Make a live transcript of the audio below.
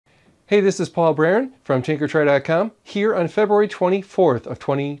Hey, this is Paul Brarin from TinkerTry.com here on February 24th of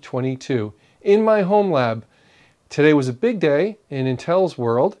 2022 in my home lab. Today was a big day in Intel's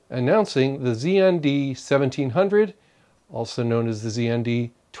world, announcing the Xeon D-1700, also known as the Xeon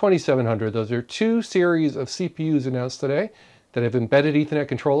D-2700. Those are two series of CPUs announced today that have embedded Ethernet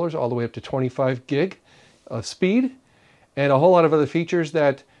controllers all the way up to 25 gig of speed, and a whole lot of other features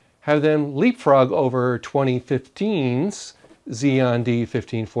that have them leapfrog over 2015's Xeon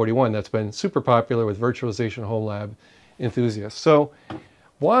D-1541. That's been super popular with virtualization home lab enthusiasts. So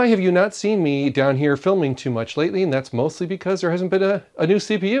why have you not seen me down here filming too much lately? And that's mostly because there hasn't been a new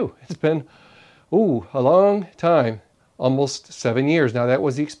CPU. It's been, a long time, almost 7 years. Now that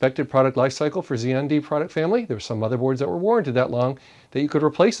was the expected product life cycle for Xeon D product family. There were some motherboards that were warranted that long that you could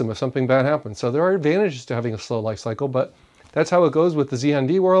replace them if something bad happened. So there are advantages to having a slow life cycle, but that's how it goes with the Xeon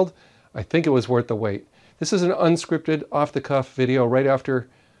D world. I think it was worth the wait. This is an unscripted, off-the-cuff video right after,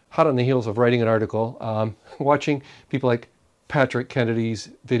 hot on the heels of writing an article, watching people like Patrick Kennedy's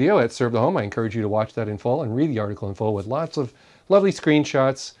video at Serve the Home. I encourage you to watch that in full and read the article in full with lots of lovely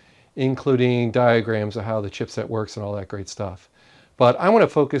screenshots, including diagrams of how the chipset works and all that great stuff. But I want to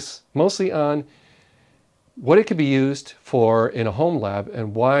focus mostly on what it could be used for in a home lab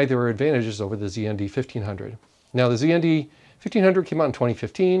and why there are advantages over the Xeon D-1500. Now the Xeon D-1500 came out in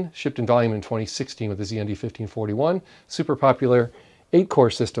 2015, shipped in volume in 2016 with the Xeon D-1541, super popular 8-core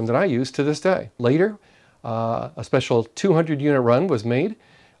system that I use to this day. Later, a special 200-unit run was made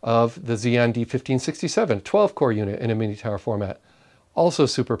of the Xeon D-1567, 12-core unit in a mini tower format, also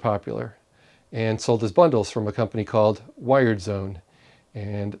super popular, and sold as bundles from a company called Wired Zone.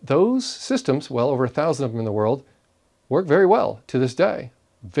 And those systems, well over 1,000 of them in the world, work very well to this day.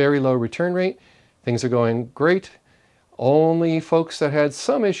 Very low return rate, things are going great. Only folks that had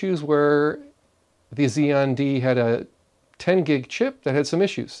some issues were the Xeon D had a 10 gig chip that had some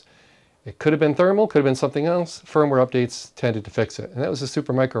issues. It could have been thermal, could have been something else. Firmware updates tended to fix it. And that was the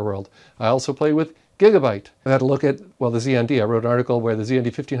Supermicro world. I also played with Gigabyte. I had to look at, well, the Xeon D. I wrote an article where the Xeon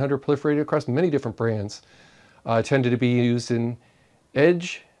D-1500 proliferated across many different brands. Tended to be used in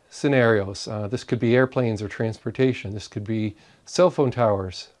edge scenarios. This could be airplanes or transportation. This could be cell phone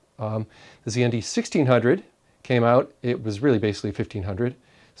towers. The Xeon D-1600 came out, it was really basically 1500,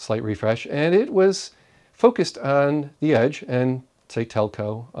 slight refresh, and it was focused on the edge and, say,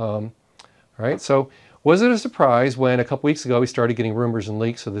 telco. All right, so was it a surprise when a couple weeks ago we started getting rumors and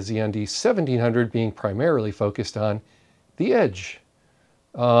leaks of the Xeon D-1700 being primarily focused on the edge?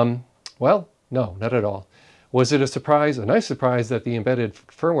 Well, no, not at all. Was it a surprise, a nice surprise, that the embedded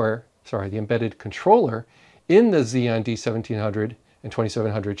firmware, sorry, the embedded controller in the Xeon D-1700 and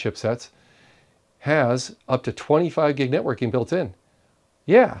 2700 chipsets has up to 25 gig networking built in?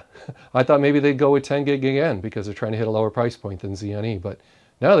 Yeah, I thought maybe they'd go with 10 gig again because they're trying to hit a lower price point than Xeon E, but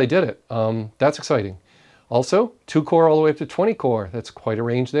no, they did it. That's exciting. Also, 2-core all the way up to 20-core. That's quite a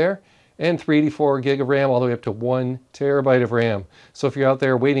range there. And 384 gig of RAM all the way up to 1 terabyte of RAM. So if you're out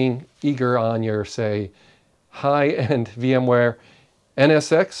there waiting, eager on your, say, high-end VMware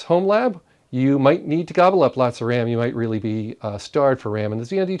NSX home lab, you might need to gobble up lots of RAM. You might really be starved for RAM. And the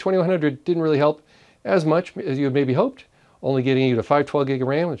Xeon D-2100 didn't really help as much as you had maybe hoped, only getting you to 512 gig of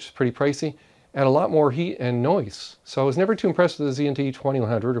RAM, which is pretty pricey, and a lot more heat and noise. So I was never too impressed with the Xeon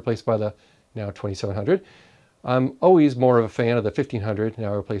D-2100, replaced by the now 2700. I'm always more of a fan of the 1500,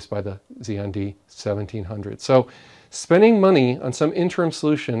 now replaced by the Xeon D-1700. So spending money on some interim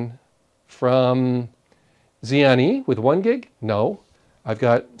solution from Xeon E with 1 gig? No. I've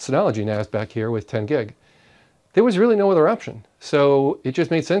got Synology NAS back here with 10 gig. There was really no other option. So it just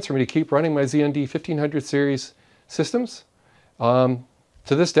made sense for me to keep running my Xeon D-1500 series systems to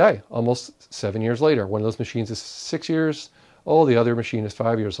this day, almost 7 years later. One of those machines is 6 years old, the other machine is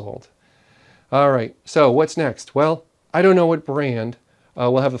 5 years old. All right, so what's next? Well, I don't know what brand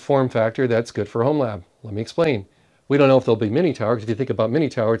will have a form factor that's good for a home lab. Let me explain. We don't know if there'll be mini tower, because if you think about mini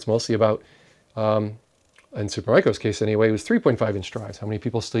tower, it's mostly about, in Supermicro's case anyway, it was 3.5-inch drives. How many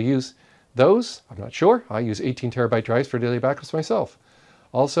people still use those? I'm not sure. I use 18 terabyte drives for daily backups myself.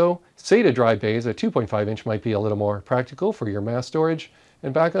 Also, SATA drive bays at 2.5-inch might be a little more practical for your mass storage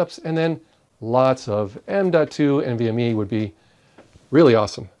and backups, and then lots of M.2 NVMe would be really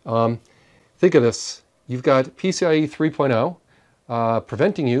awesome. Think of this. You've got PCIe 3.0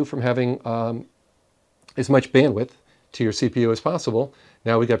 preventing you from having as much bandwidth to your CPU as possible.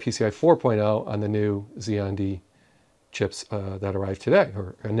 Now we got PCIe 4.0 on the new Xeon D chips that arrived today,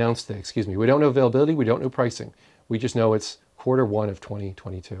 or announced today, excuse me. We don't know availability, we don't know pricing. We just know it's Q1 of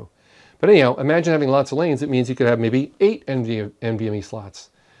 2022. But anyhow, imagine having lots of lanes. It means you could have maybe 8 NVMe slots.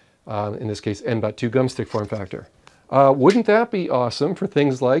 In this case, M.2 gumstick form factor. Wouldn't that be awesome for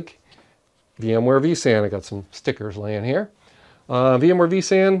things like VMware vSAN. I got some stickers laying here. VMware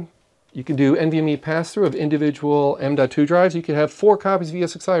vSAN, you can do NVMe pass-through of individual M.2 drives. You can have 4 copies of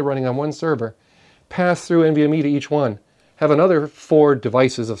ESXi running on one server. Pass through NVMe to each one. Have another 4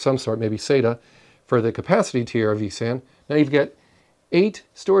 devices of some sort, maybe SATA, for the capacity tier of vSAN. Now you've got 8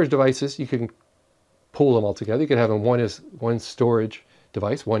 storage devices. You can pool them all together. You can have them one storage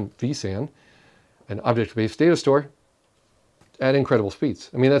device, one vSAN, an object-based data store at incredible speeds.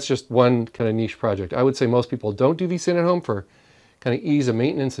 I mean, that's just one kind of niche project. I would say most people don't do vSAN at home for kind of ease of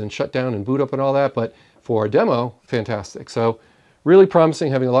maintenance and shutdown and boot up and all that, but for a demo, fantastic. So really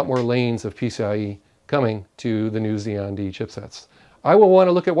promising, having a lot more lanes of PCIe coming to the new Xeon D chipsets. I will want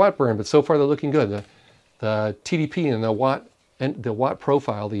to look at watt burn, but so far they're looking good. The TDP and the watt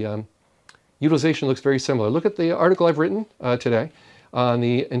profile, the utilization looks very similar. Look at the article I've written today on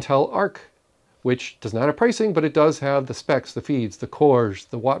the Intel Arc, which does not have pricing, but it does have the specs, the feeds, the cores,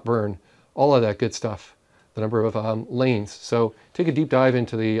 the watt burn, all of that good stuff, the number of lanes. So take a deep dive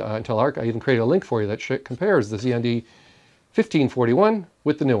into the Intel Arc. I even created a link for you that compares the Xeon D-1541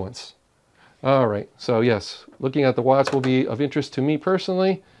 with the new ones. All right, so yes, looking at the watts will be of interest to me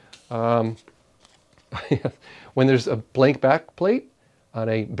personally. When there's a blank back plate on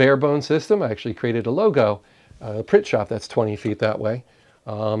a bare bone system, I actually created a logo, a print shop that's 20 feet that way,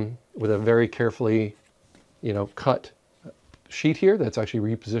 with a very carefully, cut sheet here that's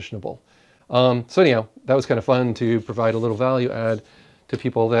actually repositionable. So anyhow, that was kind of fun to provide a little value add to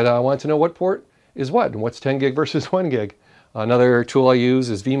people that want to know what port is what and what's 10 gig versus 1 gig. Another tool I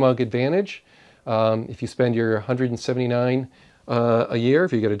use is VMUG Advantage. If you spend your $179 a year,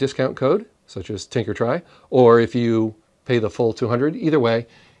 if you get a discount code, such as TinkerTry, or if you pay the full $200, either way,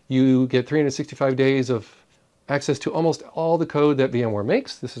 you get 365 days of access to almost all the code that VMware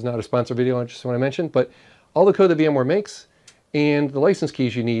makes. This is not a sponsored video, I just want to mention, but all the code that VMware makes and the license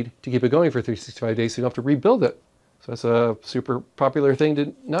keys you need to keep it going for 365 days so you don't have to rebuild it. So that's a super popular thing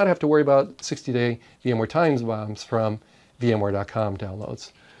to not have to worry about 60-day VMware time bombs from VMware.com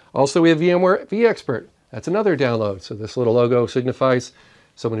downloads. Also, we have VMware vExpert. That's another download. So this little logo signifies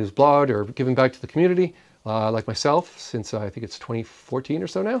someone who's blogged or given back to the community, like myself, since I think it's 2014 or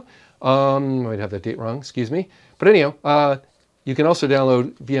so now. I might have that date wrong, excuse me. But anyhow, you can also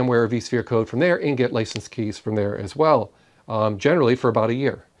download VMware vSphere code from there and get license keys from there as well, generally for about a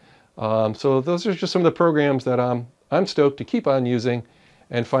year. So those are just some of the programs that I'm stoked to keep on using.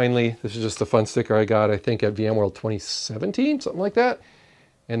 And finally, this is just a fun sticker I got, I think, at VMworld 2017, something like that.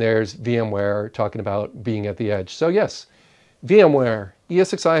 And there's VMware talking about being at the edge. So yes, VMware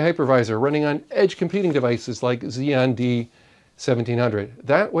ESXi hypervisor running on edge computing devices like Xeon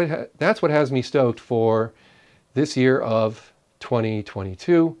D-1700. That's what has me stoked for this year of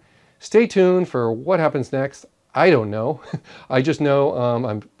 2022. Stay tuned for what happens next. I don't know. I just know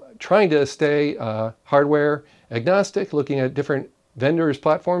I'm trying to stay hardware agnostic, looking at different vendors'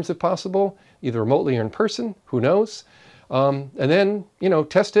 platforms if possible, either remotely or in person, who knows. And then,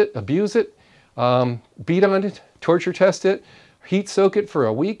 test it, abuse it, beat on it, torture test it, heat soak it for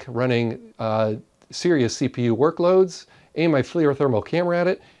a week, running serious CPU workloads, aim my FLIR thermal camera at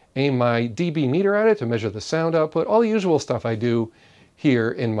it, aim my dB meter at it to measure the sound output, all the usual stuff I do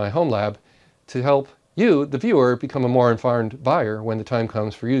here in my home lab to help you, the viewer, become a more informed buyer when the time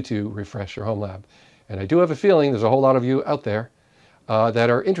comes for you to refresh your home lab. And I do have a feeling there's a whole lot of you out there that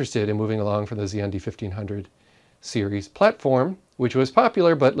are interested in moving along from the Xeon D-1500 series platform, which was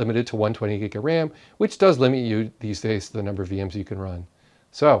popular but limited to 120 gig of RAM, which does limit you these days to the number of VMs you can run.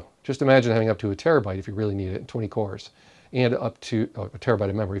 So just imagine having up to a terabyte if you really need it, and 20 cores, and up to a terabyte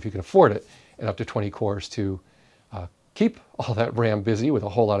of memory if you can afford it, and up to 20 cores to keep all that RAM busy with a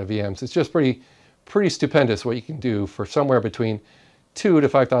whole lot of VMs. It's just pretty stupendous what you can do for somewhere between $2,000 to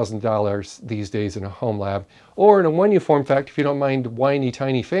 $5,000 these days in a home lab, or in a 1U form factor if you don't mind whiny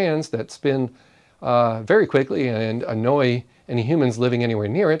tiny fans that spin very quickly and annoy any humans living anywhere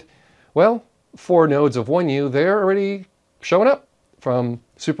near it. Well, 4 nodes of 1U, they're already showing up from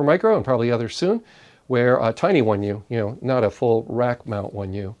Supermicro and probably others soon, where a tiny 1U, not a full rack mount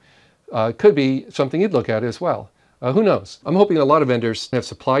 1U, could be something you'd look at as well. Who knows? I'm hoping a lot of vendors have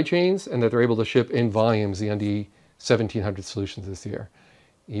supply chains and that they're able to ship in volumes the D-1700 solutions this year.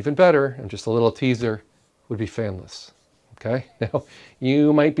 Even better, and just a little teaser, would be fanless. Okay, now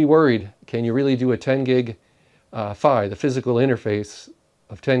you might be worried, can you really do a 10 gig PHY, the physical interface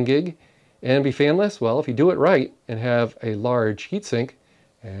of 10 gig, and be fanless? Well, if you do it right and have a large heatsink,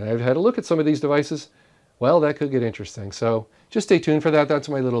 and I've had a look at some of these devices, well, that could get interesting. So just stay tuned for that. That's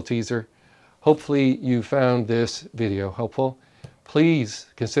my little teaser. Hopefully you found this video helpful. Please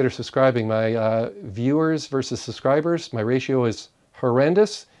consider subscribing. My viewers versus subscribers, my ratio is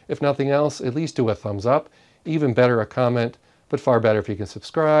horrendous. If nothing else, at least do a thumbs up. Even better, a comment, but far better if you can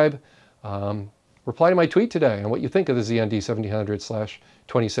subscribe. Reply to my tweet today on what you think of the Xeon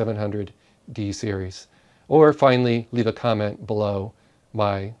D-1700/2700D series. Or finally, leave a comment below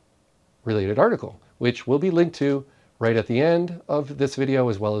my related article, which will be linked to right at the end of this video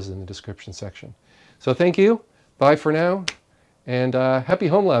as well as in the description section. So thank you, bye for now, and happy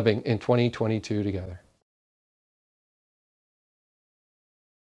home labbing in 2022 together.